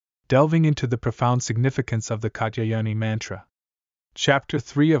delving into the profound significance of the Katyayani Mantra. Chapter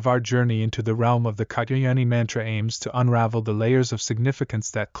 3 of our journey into the realm of the Katyayani Mantra aims to unravel the layers of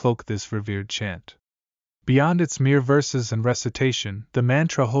significance that cloak this revered chant. Beyond its mere verses and recitation, the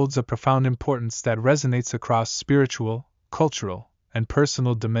mantra holds a profound importance that resonates across spiritual, cultural, and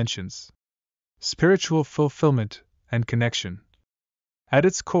personal dimensions. Spiritual fulfillment and connection. At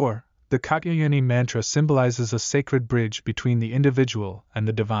its core, the Katyayani Mantra symbolizes a sacred bridge between the individual and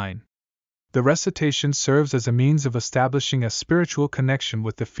the divine. The recitation serves as a means of establishing a spiritual connection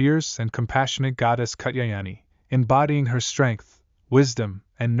with the fierce and compassionate Goddess Katyayani, embodying her strength, wisdom,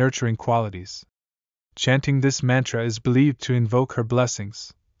 and nurturing qualities. Chanting this mantra is believed to invoke her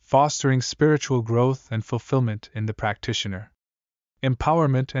blessings, fostering spiritual growth and fulfillment in the practitioner.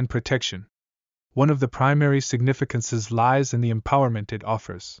 Empowerment and protection. One of the primary significances lies in the empowerment it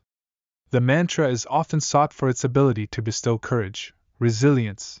offers. The mantra is often sought for its ability to bestow courage,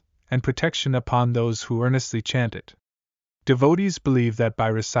 resilience, and protection upon those who earnestly chant it. Devotees believe that by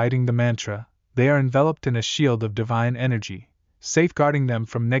reciting the mantra, they are enveloped in a shield of divine energy, safeguarding them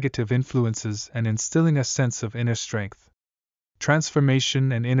from negative influences and instilling a sense of inner strength.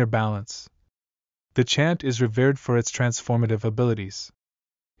 Transformation and inner balance. The chant is revered for its transformative abilities.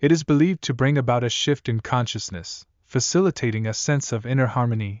 It is believed to bring about a shift in consciousness, facilitating a sense of inner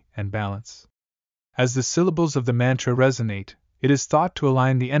harmony and balance. As the syllables of the mantra resonate, it is thought to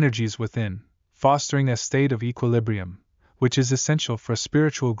align the energies within, fostering a state of equilibrium, which is essential for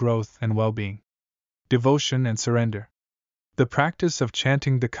spiritual growth and well-being. Devotion and surrender. The practice of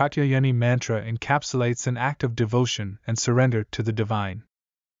chanting the Katyayani Mantra encapsulates an act of devotion and surrender to the divine.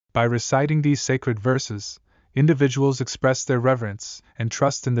 By reciting these sacred verses, individuals express their reverence and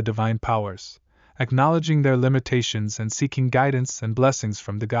trust in the divine powers, acknowledging their limitations and seeking guidance and blessings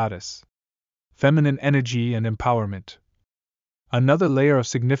from the goddess. Feminine energy and empowerment. Another layer of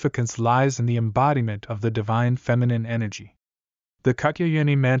significance lies in the embodiment of the divine feminine energy. The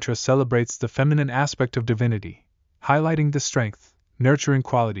Katyayani Mantra celebrates the feminine aspect of divinity, highlighting the strength, nurturing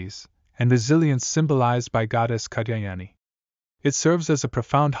qualities, and resilience symbolized by Goddess Katyayani. It serves as a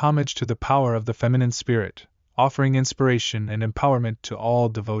profound homage to the power of the feminine spirit, offering inspiration and empowerment to all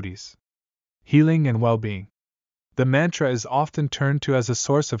devotees. Healing and well-being. The mantra is often turned to as a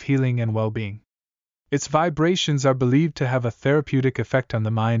source of healing and well-being. Its vibrations are believed to have a therapeutic effect on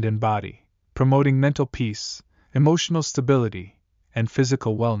the mind and body, promoting mental peace, emotional stability, and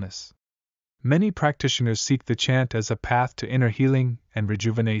physical wellness. Many practitioners seek the chant as a path to inner healing and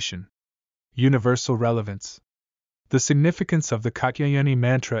rejuvenation. Universal relevance. The significance of the Katyayani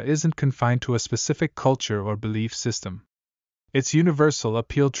Mantra isn't confined to a specific culture or belief system. Its universal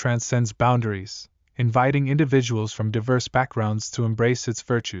appeal transcends boundaries, inviting individuals from diverse backgrounds to embrace its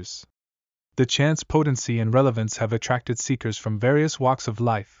virtues. The chant's potency and relevance have attracted seekers from various walks of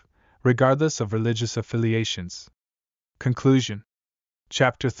life, regardless of religious affiliations. Conclusion.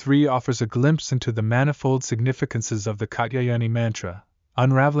 Chapter 3 offers a glimpse into the manifold significances of the Katyayani Mantra,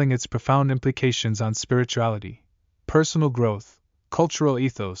 unraveling its profound implications on spirituality, personal growth, cultural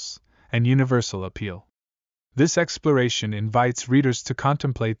ethos, and universal appeal. This exploration invites readers to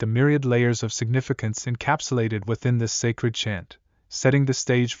contemplate the myriad layers of significance encapsulated within this sacred chant, setting the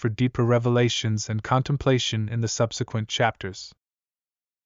stage for deeper revelations and contemplation in the subsequent chapters.